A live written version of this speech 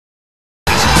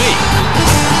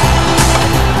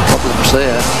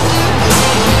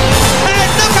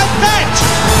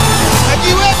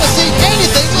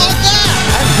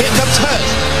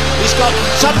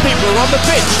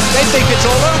edge. They think it's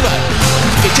all over.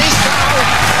 It is now.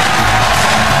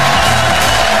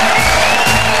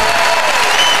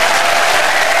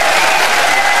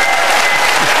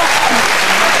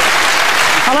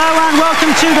 Hello and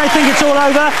welcome to They Think It's All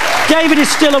Over. David is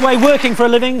still away working for a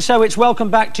living, so it's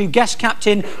welcome back to guest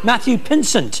captain Matthew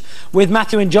Pinsent. With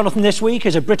Matthew and Jonathan this week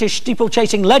is a British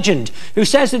steeplechasing legend who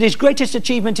says that his greatest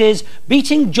achievement is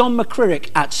beating John McCririck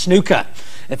at snooker.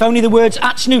 If only the words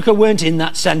 "at snooker" weren't in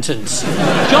that sentence.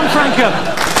 John Frankham.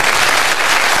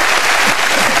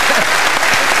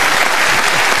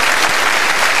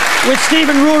 With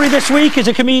Stephen Rory this week is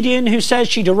a comedian who says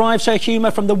she derives her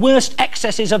humour from the worst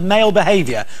excesses of male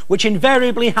behaviour, which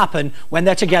invariably happen when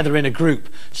they're together in a group.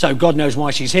 So God knows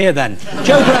why she's here then.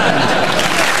 Joe Brand.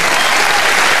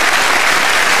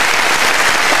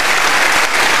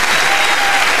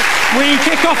 We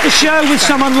kick off the show with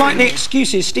some unlikely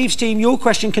excuses. Steve's team, your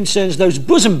question concerns those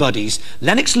bosom buddies,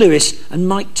 Lennox Lewis and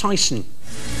Mike Tyson.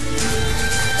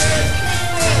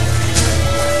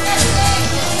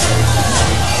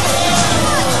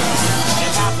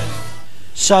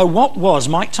 So what was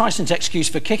Mike Tyson's excuse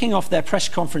for kicking off their press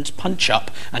conference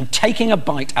punch-up and taking a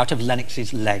bite out of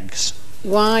Lennox's legs?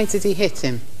 Why did he hit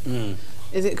him?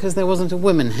 Is it because there wasn't a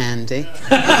woman handy?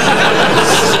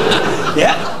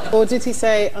 Yeah. Or did he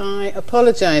say, I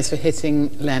apologise for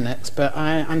hitting Lennox, but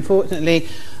unfortunately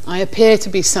I appear to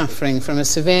be suffering from a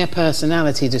severe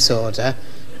personality disorder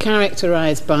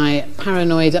characterised by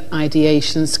paranoid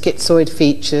ideation, schizoid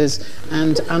features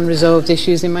and unresolved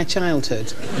issues in my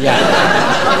childhood. Yeah.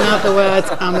 In other words,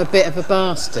 I'm a bit of a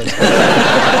bastard. Joe,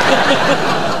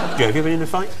 have you been in a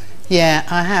fight? Yeah,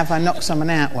 I have. I knocked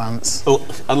someone out once. Oh,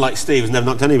 unlike Steve, has never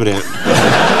knocked anybody out.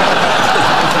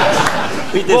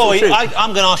 Boy,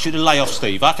 I'm going to ask you to lay off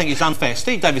Steve. I think it's unfair.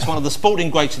 Steve Davis, one of the sporting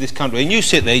greats of this country, and you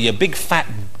sit there, you big, fat,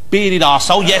 bearded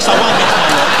arsehole. Yes, I won't get to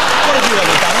know what have you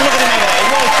ever done? Look at him over there.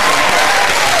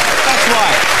 That's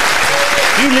right.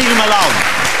 You leave him alone.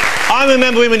 I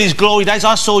remember him in his glory days.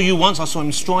 I saw you once. I saw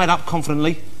him stride up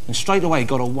confidently, and straight away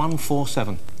got a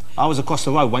 147. I was across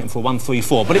the road waiting for a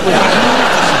 134, but it was...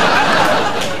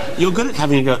 You're good at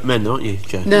having a go at men, aren't you,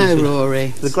 Joe? No, Rory.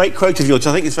 The great quote of yours,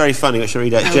 I think it's very funny, I should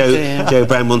read out. Oh, Joe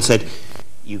Brown once said,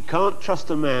 "You can't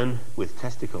trust a man with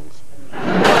testicles." It's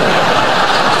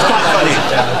quite funny.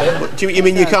 What, do you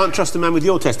mean you can't trust a man with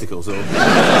your testicles, or...?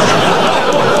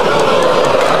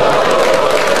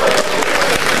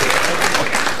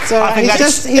 So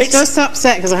he's just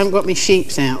upset because I haven't got my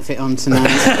sheep's outfit on tonight.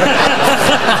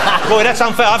 Boy, that's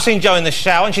unfair. I've seen Jo in the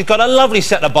shower and she's got a lovely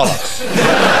set of bollocks.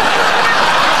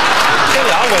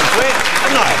 I went for it,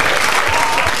 didn't I?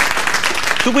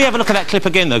 Could we have a look at that clip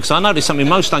again, though? Because I noticed something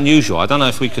most unusual. I don't know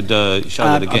if we could show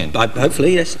that again.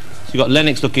 Hopefully, yes. So you've got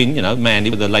Lennox looking, you know, manly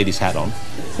with the lady's hat on.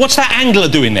 What's that angler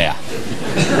doing there?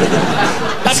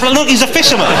 Look, he's a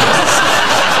fisherman.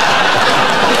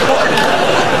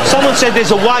 Someone said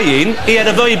there's a weigh-in. He had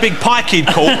a very big pike he'd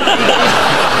caught.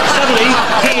 Suddenly,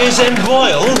 he is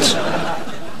embroiled.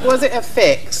 Was it a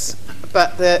fix?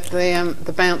 But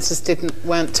the bouncers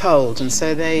weren't told, and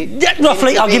so they... Yeah,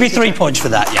 roughly. I'll give you 3 points for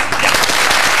that, yeah.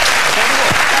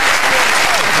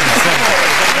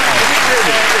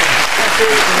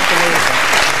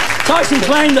 Tyson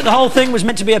claimed that the whole thing was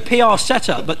meant to be a PR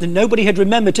setup, but that nobody had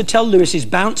remembered to tell Lewis's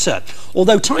bouncer.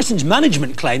 Although Tyson's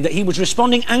management claimed that he was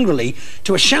responding angrily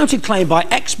to a shouted claim by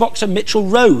ex-boxer Mitchell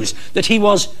Rose that he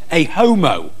was a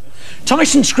homo.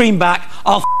 Tyson screamed back,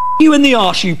 "I'll f*** you in the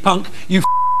arse, you punk, you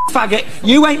faggot.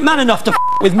 You ain't man enough to f***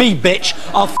 with me, bitch.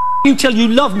 I'll f*** you till you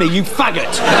love me, you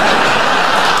faggot."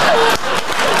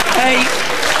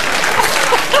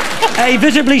 A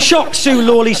visibly shocked Sue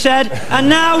Lawley said, and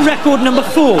now record number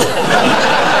 4.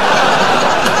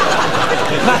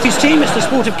 Matthew's team, it's the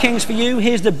Sport of Kings for you.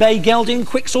 Here's the Bay Gelding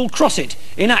Quixall Crosset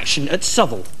in action at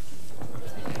Southall.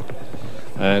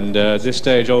 And at this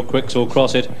stage, old Quixall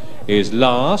Crosset is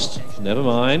last. Never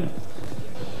mind.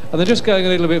 And they're just going a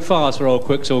little bit fast for old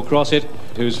Quixall Crosset,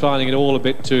 who's finding it all a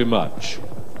bit too much.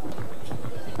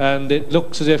 And it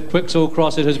looks as if Quixall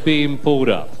Crosset has been pulled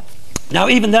up. Now,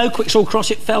 even though Quixall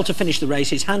Crosset failed to finish the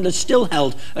race, his handlers still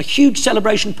held a huge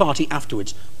celebration party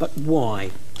afterwards. But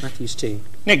why? Matthew's team.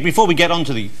 Nick, before we get on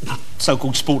to the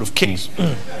so-called Sport of Kings,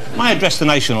 may I address the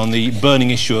nation on the burning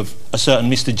issue of a certain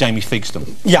Mr. Jamie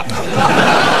Theakston? Yeah.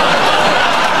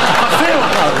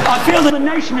 I feel that the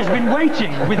nation has been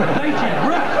waiting with bated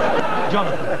breath.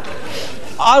 Jonathan.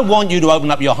 I want you to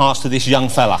open up your hearts to this young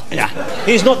fella. Yeah.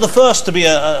 He's not the first to be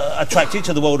attracted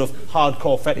to the world of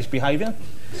hardcore fetish behaviour.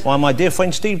 Why, my dear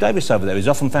friend Steve Davis over there is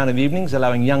often found in the evenings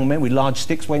allowing young men with large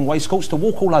sticks wearing waistcoats to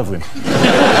walk all over him. Spare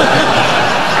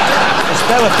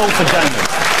a thought for Jamie.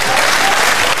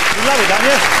 You love it, don't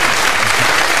you?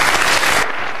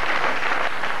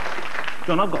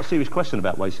 John, I've got a serious question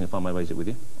about racing, if I may raise it with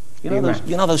you.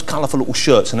 You know those colourful little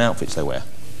shirts and outfits they wear?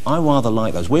 I rather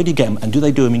like those. Where do you get them, and do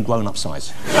they do them in grown-up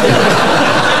size?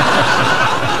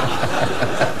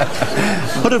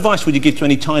 What advice would you give to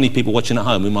any tiny people watching at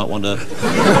home who might want to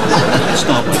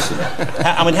start racing?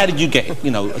 I mean, how did you get,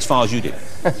 you know, as far as you did?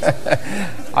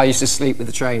 I used to sleep with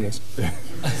the trainers.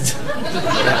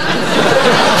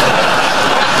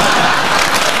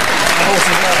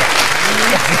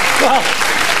 Well,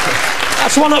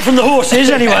 that's one up from the horses,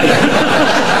 anyway.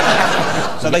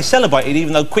 So they celebrated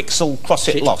even though Quixel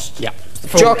CrossFit lost? Yeah.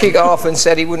 Jockey got off and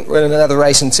said he wouldn't run another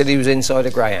race until he was inside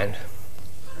a greyhound.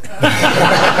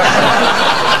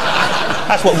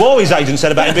 That's what Rory's agent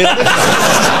said about him being...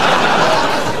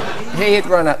 He had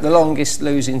run up the longest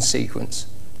losing sequence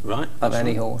of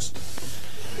any horse.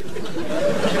 Go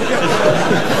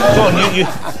on, you...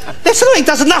 Listen, he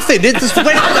does nothing. I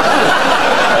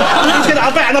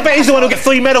bet he's the one who'll get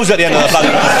 3 medals at the end of the bloody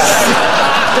race.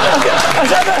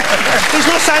 He's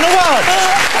not saying a word.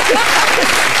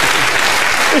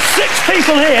 There's 6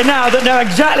 people here now that know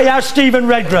exactly how Stephen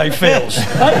Redgrave feels.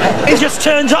 He just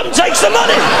turns up and takes the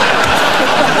money.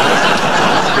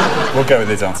 We'll go with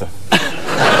his answer.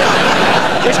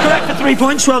 It's correct for 3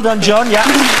 points. Well done, John. Yeah.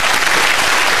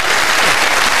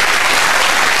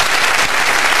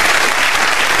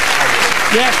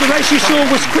 Yes, the race you saw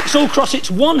was Quixel Crossett's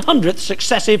 100th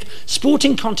successive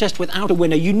sporting contest without a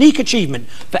winner. Unique achievement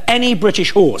for any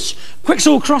British horse.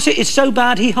 Quixel Crossett is so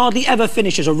bad he hardly ever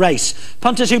finishes a race.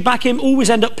 Punters who back him always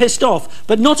end up pissed off,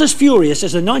 but not as furious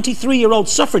as the 93-year-old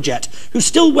suffragette who's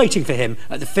still waiting for him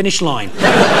at the finish line.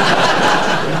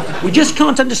 We just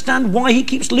can't understand why he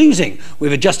keeps losing.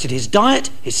 We've adjusted his diet,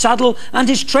 his saddle and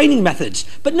his training methods,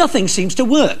 but nothing seems to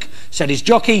work, said his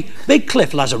jockey, Big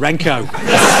Cliff Lazarenko.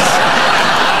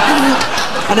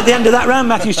 And at the end of that round,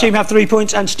 Matthew's team have 3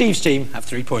 points and Steve's team have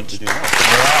 3 points.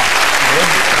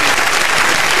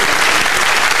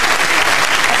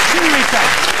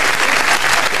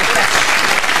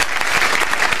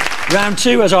 Round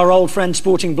 2, as our old friend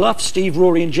Sporting Bluff, Steve,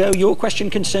 Rory and Joe, your question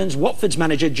concerns Watford's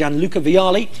manager Gianluca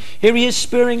Vialli. Here he is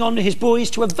spurring on his boys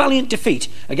to a valiant defeat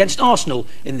against Arsenal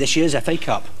in this year's FA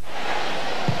Cup.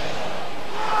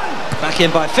 Back in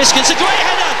by Fisk, it's a great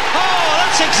header! Oh,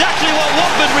 that's exactly what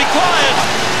Watford required!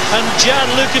 And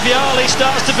Gianluca Vialli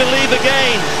starts to believe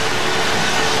again.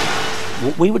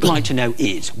 What we would like to know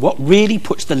is, what really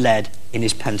puts the lead in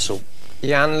his pencil?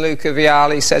 Gianluca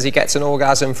Vialli says he gets an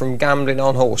orgasm from gambling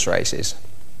on horse races.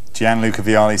 Gianluca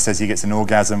Vialli says he gets an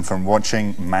orgasm from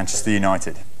watching Manchester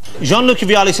United. Gianluca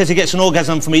Vialli says he gets an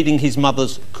orgasm from eating his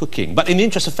mother's cooking. But in the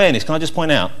interest of fairness, can I just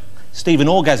point out, Steve, an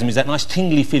orgasm is that nice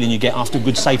tingly feeling you get after a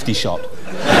good safety shot.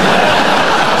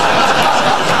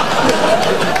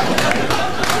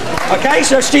 OK,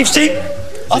 so Steve's team?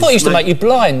 I thought it used to make you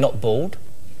blind, not bald.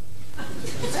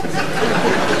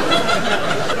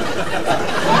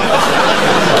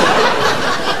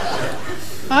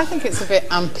 I think it's a bit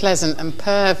unpleasant and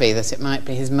pervy that it might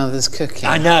be his mother's cooking.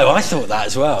 I know, I thought that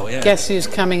as well, yeah. Guess who's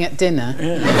coming at dinner?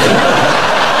 Can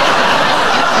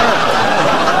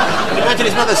you imagine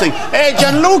his mother saying, "Hey,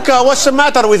 Gianluca, what's the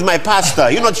matter with my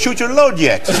pasta? You're not shoot your load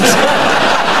yet."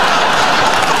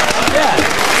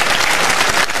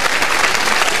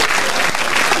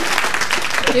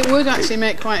 It would actually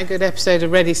make quite a good episode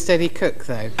of Ready, Steady, Cook,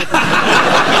 though. It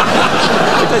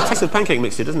does taste of pancake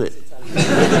mixture, doesn't it? Do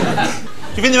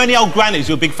you think there are any old grannies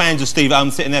who are big fans of Steve at home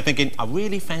sitting there thinking, I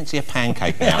really fancy a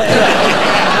pancake now?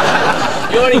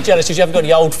 You're only jealous because you haven't got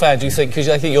any old fans who think, because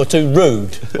they think you're too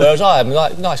rude. Whereas I am,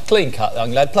 like, nice, clean-cut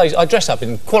young lad. I dress up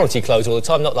in quality clothes all the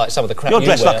time, not like some of the crap You're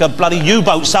dressed wear. like a bloody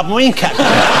U-boat submarine captain.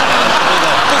 Like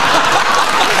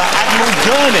Admiral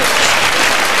Gurnett.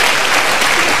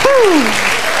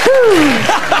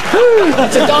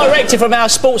 It's a directive from our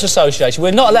sports association.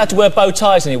 We're not allowed to wear bow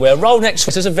ties anywhere. Roll neck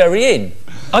sweaters are very in.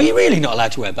 Are you really not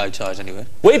allowed to wear bow ties anywhere?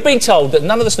 We've been told that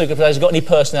none of the snooker players have got any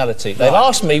personality. They've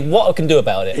asked me what I can do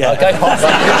about it. Yeah. Okay.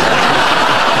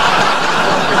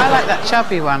 I like that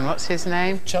chubby one. What's his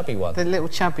name? Chubby one. The little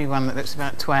chubby one that looks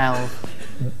about 12.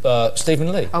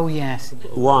 Stephen Lee. Oh, yes.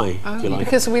 Why do you like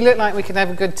Because we look like we could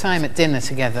have a good time at dinner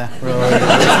together.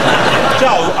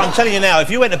 Joe, I'm telling you now,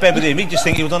 if you went to bed with him, he'd just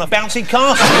think he was on a bouncy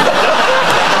castle.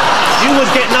 You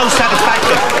would get no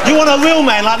satisfaction. You want a real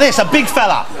man like this, a big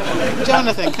fella.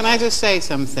 Jonathan, can I just say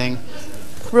something?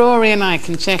 Rory and I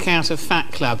can check out of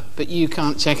Fat Club, but you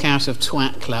can't check out of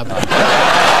Twat Club.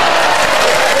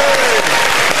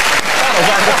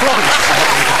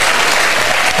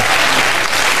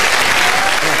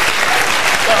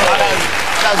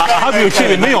 I hope you were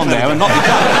cheering me on there and not the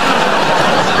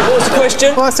What was the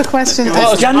question? What's the question?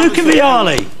 Gianluca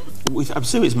Vialli. I'm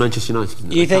assuming it's Manchester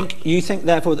United. Isn't it? You think,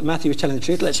 therefore, that Matthew is telling the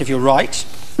truth? Let's see if you're right.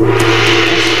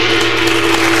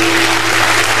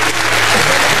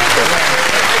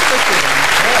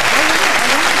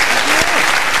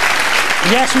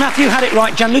 Yes, Matthew had it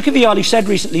right. Gianluca Vialli said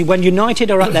recently, when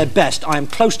United are at their best, I am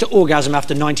close to orgasm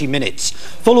after 90 minutes.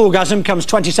 Full orgasm comes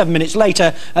 27 minutes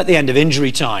later at the end of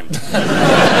injury time.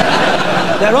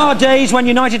 There are days when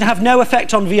United have no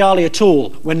effect on Vialli at all,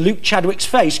 when Luke Chadwick's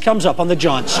face comes up on the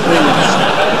giant screens.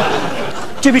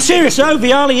 To be serious though,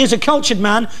 Vialli is a cultured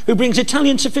man who brings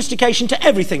Italian sophistication to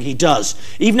everything he does.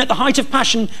 Even at the height of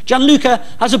passion, Gianluca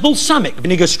has a balsamic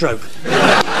vinegar stroke.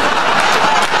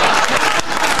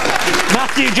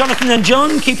 Matthew, Jonathan and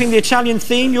John, keeping the Italian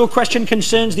theme, your question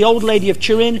concerns the old lady of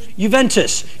Turin,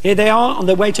 Juventus. Here they are on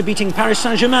their way to beating Paris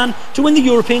Saint-Germain to win the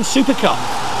European Super Cup.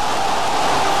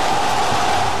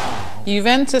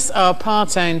 Juventus are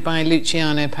part-owned by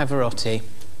Luciano Pavarotti.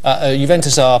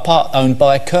 Juventus are part-owned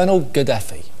by Colonel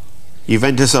Gaddafi.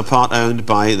 Juventus are part-owned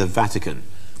by the Vatican.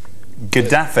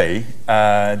 Gaddafi,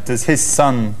 does his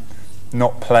son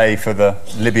not play for the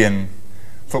Libyan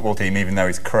football team even though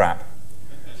he's crap?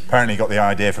 Apparently he got the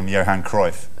idea from Johan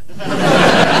Cruyff.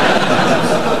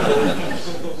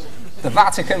 The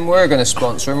Vatican were going to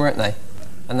sponsor him, weren't they?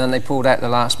 And then they pulled out the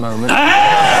last moment.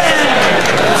 Yes!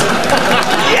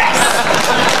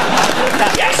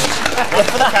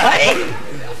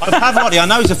 Pavarotti, I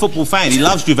know he's a football fan. He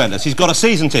loves Juventus. He's got a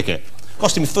season ticket.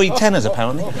 Cost him 3 tenors,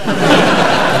 apparently.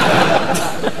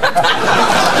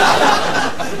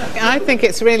 I think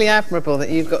it's really admirable that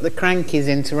you've got the crankies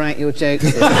in to write your jokes.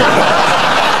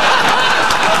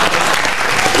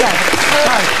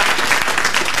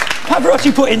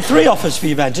 Pavarotti put in 3 offers for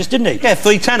Juventus, didn't he? Yeah,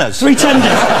 3 tenors. 3 tenders.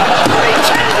 3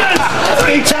 tenders!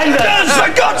 3 tenders!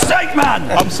 For God's sake, man!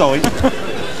 I'm sorry.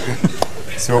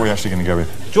 So what are we actually going to go with?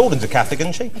 Jordan's a Catholic,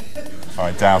 isn't she?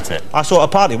 I doubt it. I saw at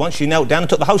a party once, she knelt down and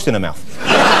took the host in her mouth.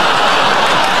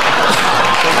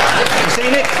 Have you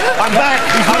seen it? I'm back!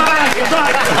 I'm back! I'm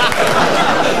back!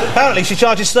 Apparently she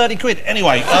charges 30 quid.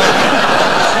 Anyway,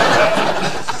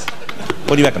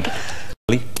 what do you reckon?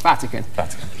 Vatican.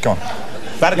 Vatican. Go on.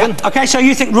 Vatican? Yeah. OK, so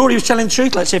you think Rory was telling the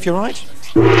truth? Let's see if you're right.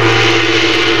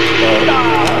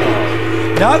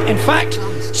 No, in fact,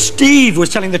 Steve was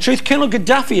telling the truth. Colonel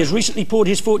Gaddafi has recently poured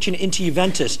his fortune into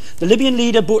Juventus. The Libyan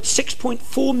leader bought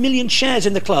 6.4 million shares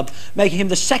in the club, making him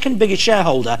the second biggest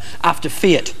shareholder after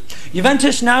Fiat.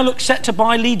 Juventus now look set to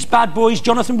buy Leeds bad boys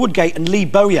Jonathan Woodgate and Lee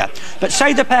Bowyer, but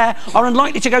say the pair are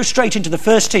unlikely to go straight into the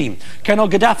first team. Colonel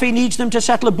Gaddafi needs them to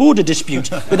settle a border dispute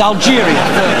with Algeria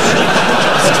first.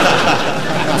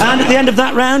 And at the end of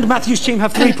that round, Matthew's team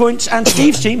have 3 points and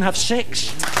Steve's team have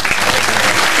 6.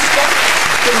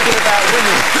 Thinking about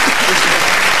winning.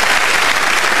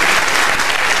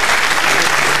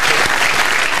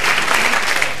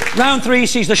 Round 3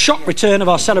 sees the shock return of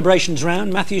our celebrations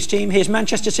round. Matthew's team, here's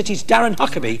Manchester City's Darren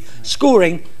Huckabee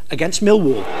scoring against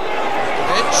Millwall.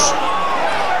 Pitch.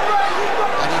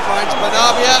 And he finds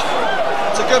Banabia.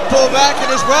 It's a good pull back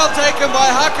and is well taken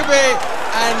by Huckabee.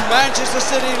 And Manchester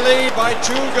City lead by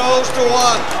 2 goals to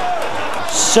 1.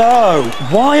 So,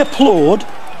 why applaud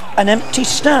an empty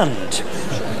stand?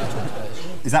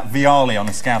 Is that Vialli on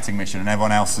a scouting mission and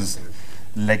everyone else has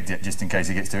legged it just in case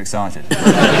he gets too excited?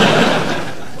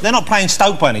 They're not playing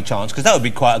Stoke by any chance, because that would be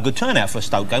quite a good turnout for a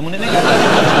Stoke game, wouldn't it?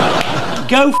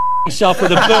 Go f*** yourself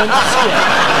with a burnt skin.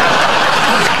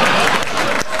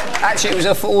 Actually, it was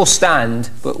a full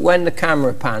stand, but when the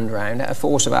camera panned round, at a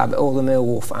force of habit, all the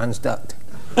Millwall fans ducked.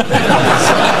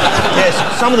 Yes,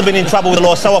 some of them have been in trouble with the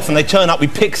law so often they turn up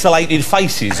with pixelated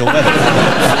faces or whatever.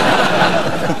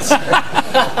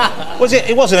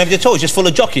 It wasn't empty at all, it was just full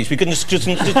of jockeys. We couldn't just...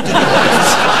 It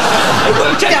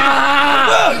worked!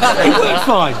 It worked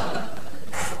fine.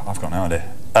 I've got no idea.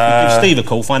 Give Steve a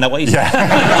call, find out what he said. Yeah.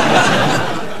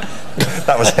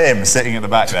 That was him sitting at the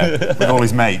back there with all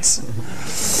his mates.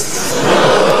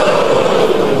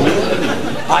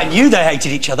 I knew they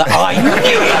hated each other. I knew it!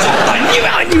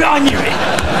 I knew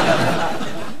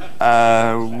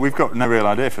it! We've got no real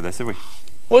idea for this, have we?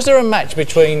 Was there a match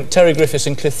between Terry Griffiths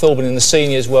and Cliff Thorburn in the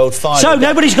Seniors World Final? So,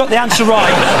 nobody's got the answer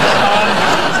right.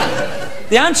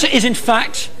 The answer is, in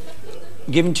fact,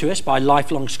 given to us by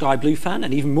lifelong Sky Blue fan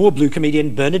and even more Blue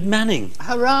comedian Bernard Manning.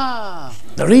 Hurrah!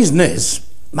 The reason is,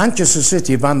 Manchester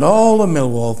City banned all the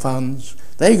Millwall fans.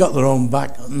 They got their own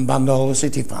back and banned all the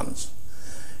City fans.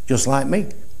 Just like me.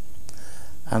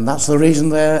 And that's the reason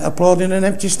they're applauding an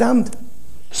empty stand.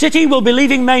 City will be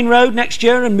leaving Main Road next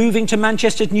year and moving to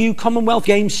Manchester's new Commonwealth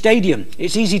Games Stadium.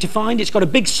 It's easy to find. It's got a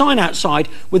big sign outside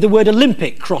with the word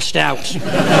Olympic crossed out.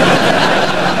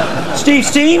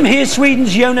 Steve's team, here's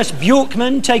Sweden's Jonas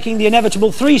Björkman taking the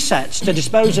inevitable 3 sets to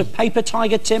dispose of paper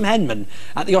tiger Tim Henman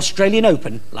at the Australian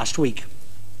Open last week.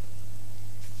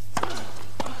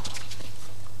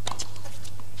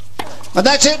 And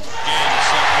that's it.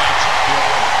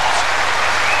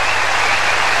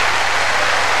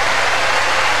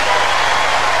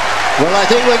 Well, I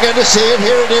think we're going to see it.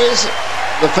 Here it is,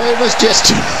 the famous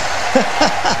gesture.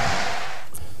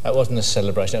 That wasn't a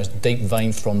celebration, that was deep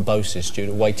vein thrombosis due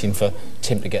to waiting for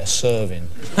Tim to get a serve in.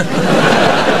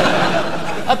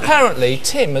 Apparently,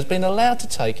 Tim has been allowed to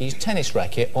take his tennis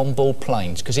racket on board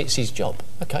planes because it's his job.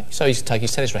 OK, so he's to take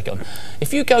his tennis racket on.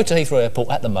 If you go to Heathrow Airport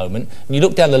at the moment and you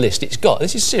look down the list, it's got,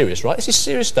 this is serious, right? This is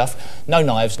serious stuff. No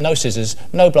knives, no scissors,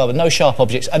 no blah, no sharp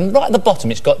objects, and right at the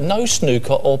bottom it's got no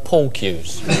snooker or pool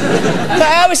cues. But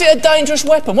how is it a dangerous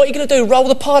weapon? What are you going to do, roll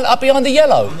the pilot up behind the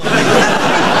yellow?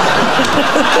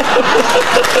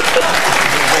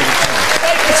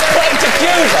 It's playing to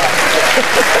Cuba.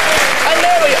 And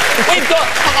there we are.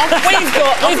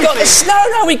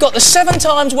 We've got the 7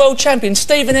 times world champion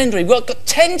Stephen Hendry. We've got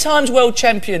 10 times world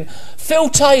champion Phil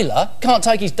Taylor, can't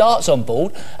take his darts on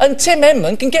board, and Tim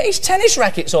Henman can get his tennis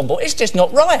rackets on board. It's just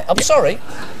not right, I'm sorry.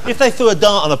 If they threw a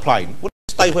dart on a plane, would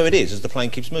it stay where it is as the plane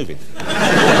keeps moving?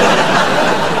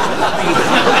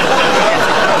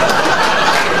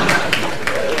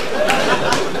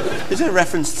 Is there a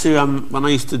reference to when I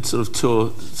used to sort of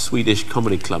tour Swedish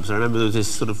comedy clubs? I remember there was this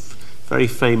sort of very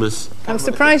famous... I'm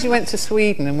surprised you went to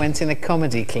Sweden and went in a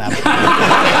comedy club.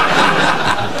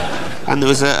 And there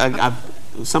was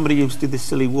somebody who did this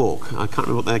silly walk. I can't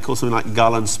remember what they're called, something like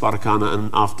Galan Sparkana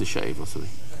and Aftershave or something.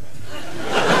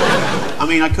 I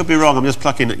mean, I could be wrong, I'm just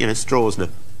plucking at, straws now.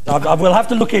 I will have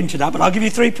to look into that, but I'll give you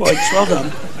 3 points. Well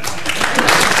done.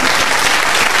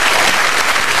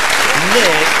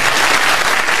 Nick.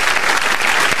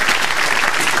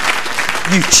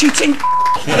 You cheating.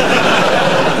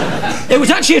 It was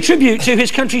actually a tribute to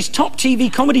his country's top TV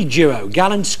comedy duo,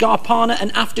 Galan Skarpana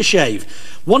and Aftershave,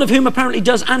 one of whom apparently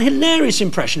does an hilarious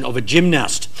impression of a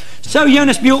gymnast. So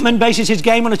Jonas Björkman bases his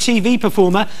game on a TV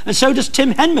performer, and so does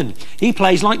Tim Henman. He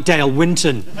plays like Dale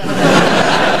Winton.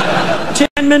 Tim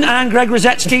Henman and Greg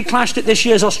Rosetsky clashed at this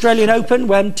year's Australian Open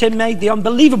when Tim made the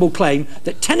unbelievable claim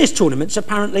that tennis tournaments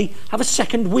apparently have a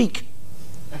second week.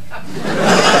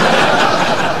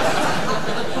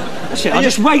 I'll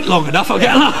just wait long enough, I'll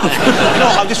get a laugh. No,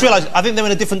 I've just realised, I think they're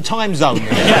in a different time zone.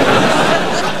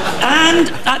 And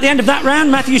at the end of that round,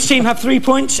 Matthew's team have 3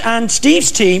 points and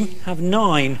Steve's team have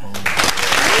 9.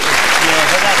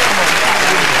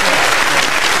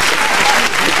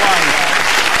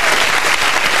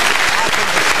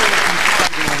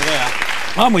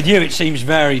 I'm with you, it seems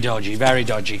very dodgy, very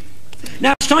dodgy.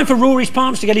 Now it's time for Rory's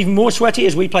palms to get even more sweaty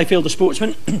as we play Field the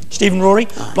Sportsman. Steve and Rory,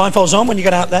 blindfolds on when you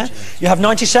get out there. You have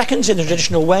 90 seconds in the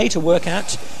traditional way to work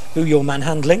out who you're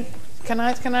manhandling. Can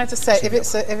I just say, if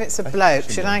it's a bloke,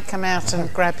 should I come out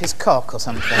and grab his cock or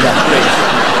something?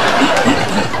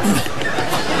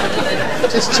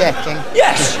 Just checking.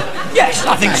 Yes,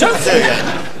 I think so.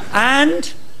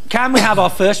 And can we have our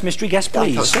first mystery guest,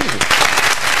 please?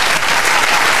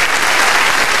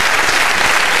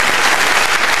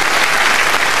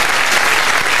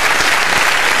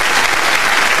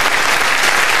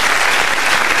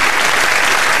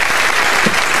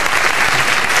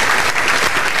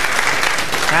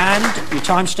 And your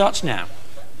time starts now.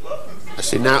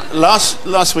 See, now,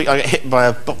 last week I got hit by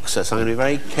a boxer, so I'm going to be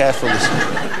very careful this week.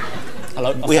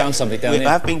 Hello, I found something down here.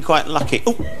 I have been quite lucky.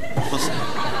 Oh,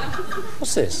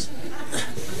 what's this?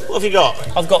 What have you got?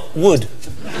 I've got wood.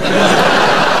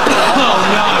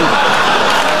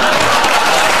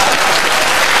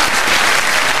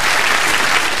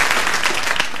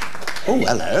 Oh, no. Oh,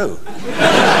 hello.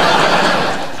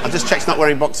 I've just checked not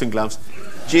wearing boxing gloves.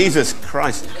 Jesus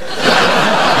Christ.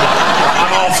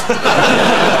 I'm off.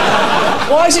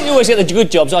 Why is it you always get the good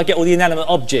jobs, I get all the inanimate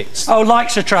objects? Oh,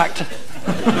 likes attract.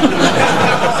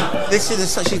 This is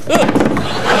such a... What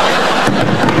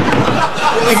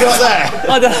have we got there?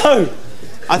 I don't know.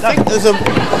 I think there's a...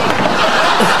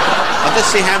 I'll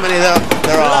just see how many there are.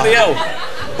 Bloody hell.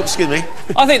 Oops, excuse me.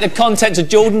 I think the contents of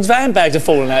Jordan's van bags are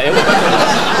falling out here.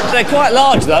 They're quite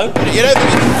large, though. You don't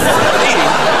think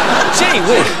it's... Gee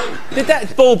whiz. Did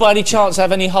that ball by any chance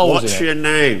have any holes in it? What's your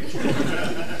name?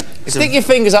 Stick your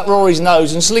fingers up Rory's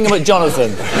nose and sling them at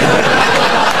Jonathan.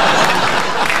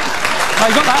 Oh,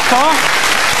 you got that far?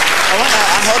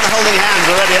 I'm holding hands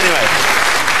already anyway.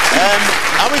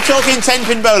 Are we talking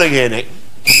 10-pin bowling here, Nick?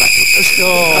 Let's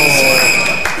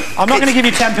go. I'm not going to give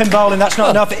you 10-pin bowling, that's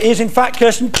not enough. It is, in fact,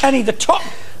 Kirsten Penny, the top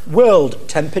world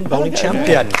 10-pin bowling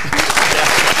champion. This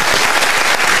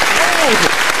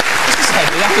is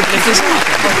heavy. I could lift this up.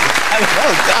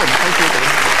 Well done. Thank you.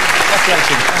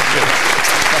 Congratulations.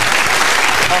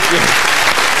 Thank you.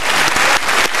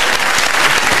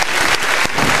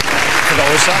 I forgot what I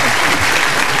was saying.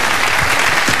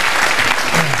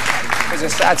 There's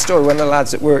a sad story. One of the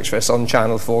lads that works for us on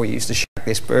Channel 4 used to shag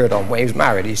this bird on, when he was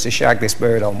married, he used to shag this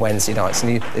bird on Wednesday nights,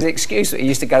 and there's an excuse that he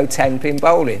used to go 10-pin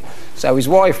bowling. So his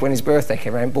wife, when his birthday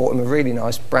came around, bought him a really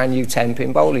nice brand new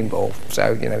 10-pin bowling ball.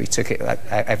 So, you know, he took it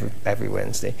every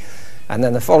Wednesday. And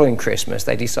then the following Christmas,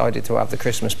 they decided to have the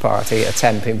Christmas party at a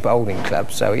 10-pin bowling club,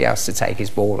 so he has to take his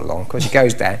ball along, because he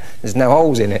goes down, there's no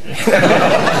holes in it. When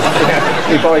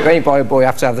you buy a ball, you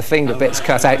have to have the finger bits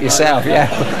cut out yourself, yeah.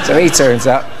 So he turns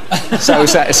up, so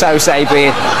say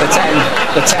being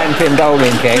the 10-pin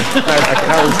bowling king. No fucking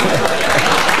holes.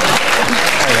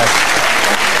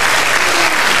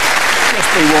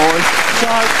 Just be warned.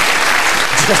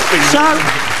 So,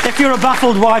 if you're a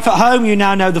baffled wife at home, you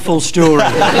now know the full story.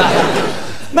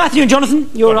 Matthew and Jonathan,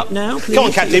 you're up now. Please. Come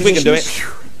on, Captain, we can do it.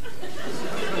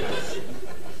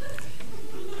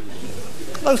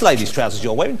 Those ladies' trousers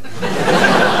you're wearing.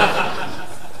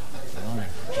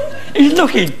 He's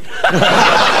looking.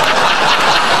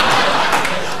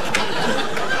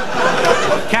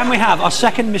 Can we have our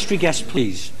second mystery guest,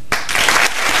 please?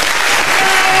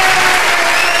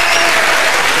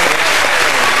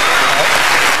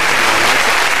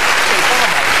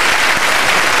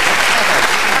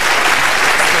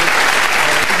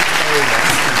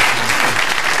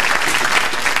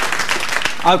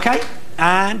 Okay,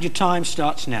 and your time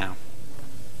starts now.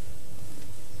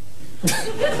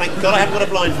 Thank God I haven't got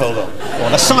a blindfold on. Oh,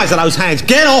 the size of those hands.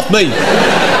 Get off me!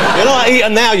 You're not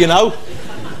eating now, you know.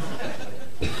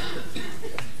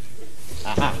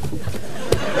 Aha.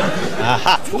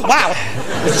 Aha. Wow.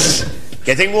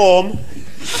 Getting warm.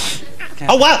 Careful.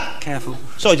 Oh, wow. Careful.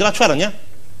 Sorry, did I tread on you?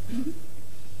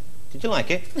 Did you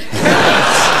like it?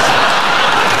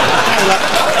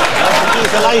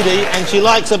 She's a lady and she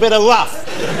likes a bit of rough.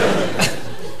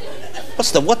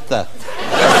 What the?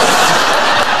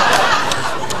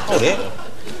 Hold it.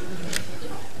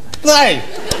 Hey!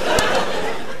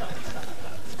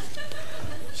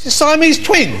 She's Siamese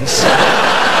twins.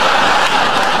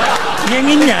 Yin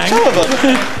and yang. Two of them.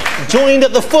 Joined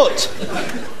at the foot.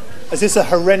 Is this a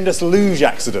horrendous luge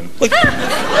accident?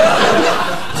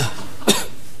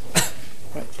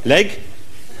 Leg.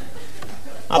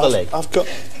 Other leg. I've got...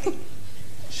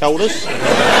 Shoulders.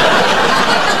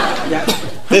 Yeah.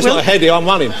 There's not a heady, I'm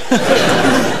running.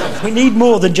 We need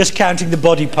more than just counting the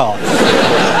body parts.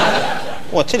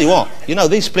 Well, I tell you what, you know,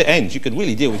 these split ends you could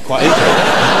really deal with quite easily.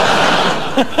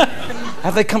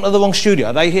 Have they come to the wrong studio?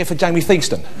 Are they here for Jamie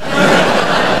Theakston?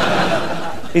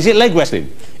 Is it leg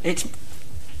wrestling? It's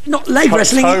not leg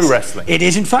wrestling. Toe wrestling. It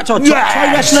is, in fact, our top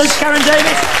toe wrestlers, Karen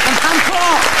Davis and Pam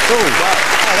Clark. Cool.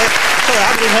 Right. Sorry, I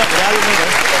haven't been hurt today. I didn't mean it.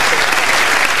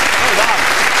 Oh, wow.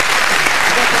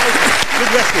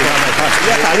 Good wrestling.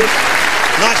 Yeah, okay.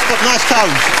 Nice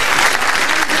toes.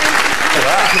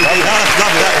 That's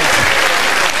lovely, that is.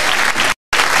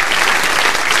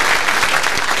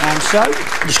 And so,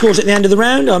 the scores at the end of the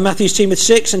round are Matthew's team with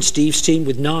 6 and Steve's team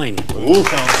with 9. Ooh. Come on.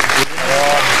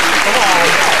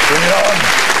 Bring it on.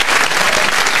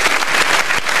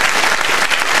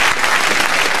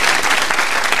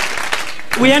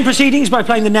 We end proceedings by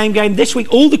playing the name game. This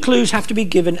week, all the clues have to be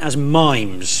given as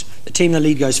mimes. The team in the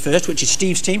lead goes first, which is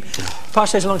Steve's team.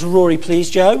 Pass those along to Rory,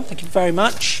 please, Joe. Thank you very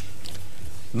much.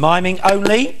 Miming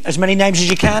only, as many names as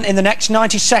you can in the next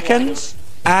 90 seconds.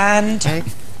 And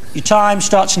your time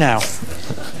starts now.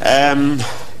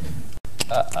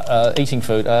 Eating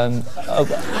food.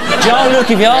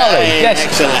 Gianluca Vialli. Yes.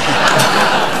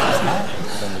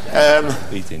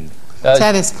 Excellent. Eating.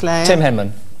 Tennis player. Tim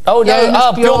Henman. Oh no,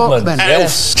 Bjorkman.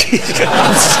 Yes. It's the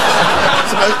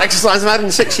most exercise I've had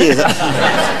in 6 years.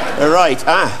 Right,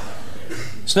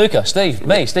 Snooker, Steve,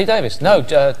 me, Steve Davis. No,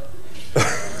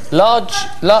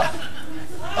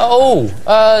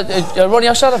 Ronnie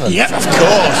O'Sullivan. Yep, of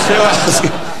course. Who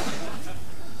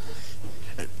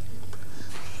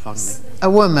else? A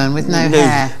woman with no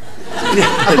hair.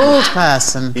 A bald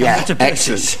person. Yeah,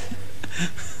 excellent.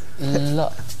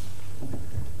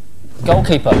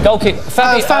 Goalkeeper.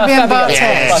 Fabian Barthez.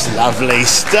 Yes, lovely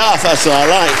stuff. That's what I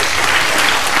like.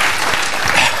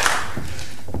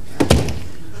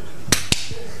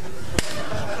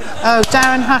 Oh,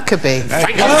 Darren Huckabee. Thank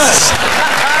you.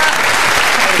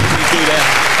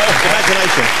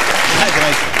 Imagination.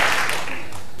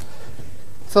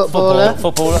 Footballer.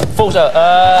 Footballer.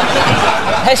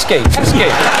 Heskey.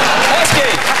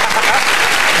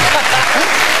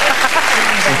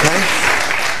 Okay.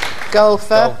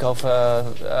 Golfer. Golfer.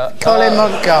 Colin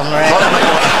Montgomery.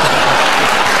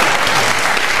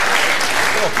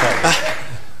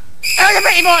 Oh, the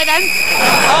pretty boy then.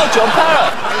 Oh, John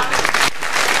Parrott.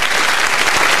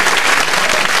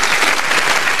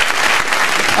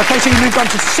 Okay, so you moved on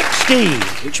to 16,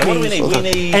 which So what do we means need?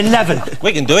 We need 11.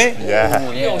 We can do it. Yeah. Are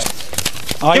Give you us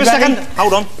a ready? second.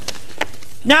 Hold on.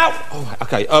 Now.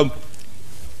 Okay.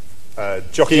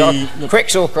 Jockey,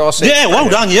 Quixel crossing. Yeah. Well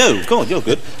done, you. God, you're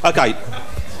good. Okay.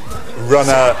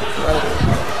 runner.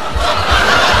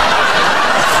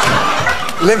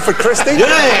 Linford Christie?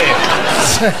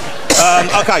 Yeah.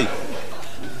 Okay.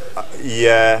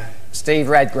 Yeah. Steve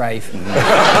Redgrave.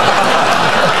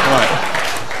 Right.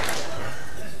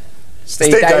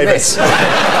 Steve Davis. Okay.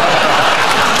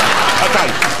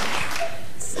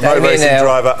 Motor Damien racing Hill.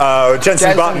 driver.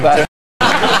 Jensen Button.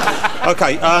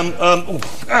 Okay.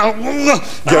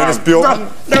 Jonas Bjorkman.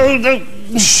 No.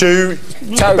 Shoe.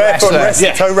 Toe Barefoot wrestler.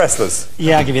 Yeah. toe wrestlers.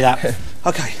 Yeah, I'll give you that.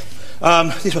 Okay.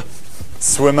 This one.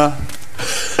 Swimmer.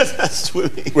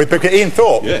 Swimming. With Booker Ian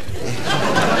Thorpe. Yeah.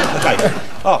 Okay.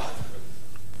 Oh.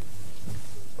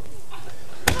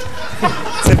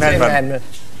 Tim Tim Henman. Henman.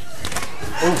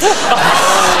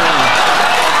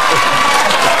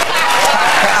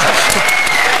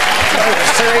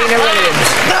 Serena Williams.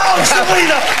 No,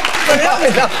 Serena.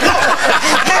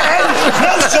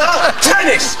 No, sir.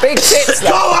 Tennis. Big tits.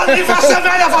 Go on, leave us a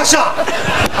man of us up.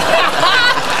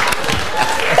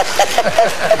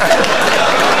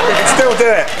 You can still do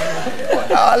it.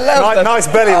 Oh, I love the... Nice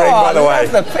belly ring, by the I way.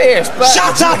 love the Pierce button.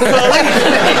 Shut up, Billy.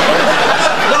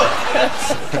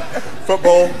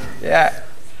 Football. Yeah.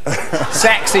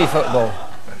 Sexy football.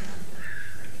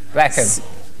 Beckham.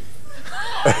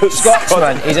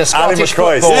 Scotsman. He's a Ali Scottish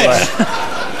McCoy. footballer.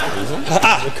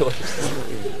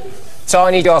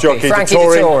 Tiny jockey. Frankie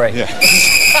Dettori. Dettori. Yeah.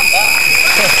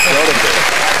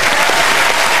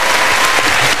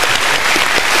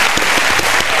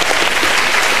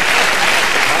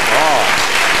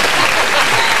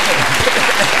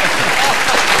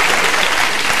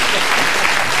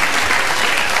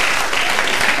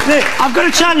 I've got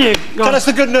to tell you. Tell us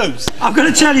the good news. I've got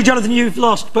to tell you, Jonathan, you've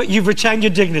lost, but you've retained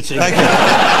your dignity. Thank you.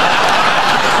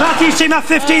 Matthew's team had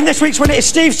 15. This week's winner is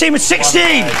Steve's team with 16.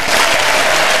 Very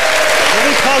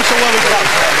close on where we got.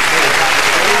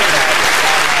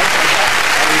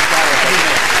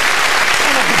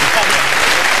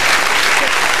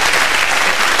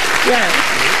 Yeah.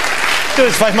 Do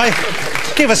us a favour, mate.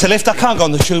 Give us a lift. I can't go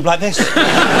on the tube like this.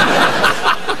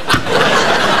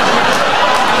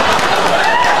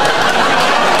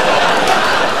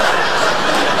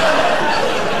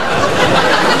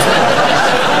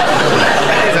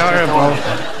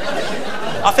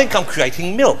 I think I'm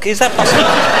creating milk. Is that possible?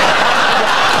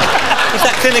 Is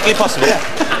that clinically possible?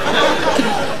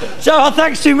 So our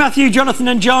thanks to Matthew, Jonathan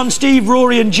and John, Steve,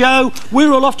 Rory and Joe.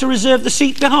 We're all off to reserve the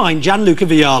seat behind Gianluca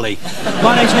Vialli.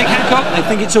 My name's Nick Hancock. I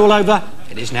think it's all over.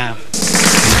 It is now.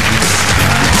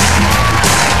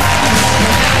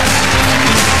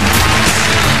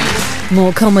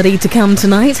 More comedy to come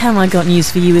tonight. Have I Got News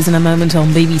for You is in a moment on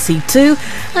BBC Two,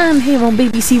 and here on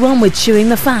BBC One with Chewing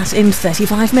the Fat in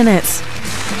 35 minutes.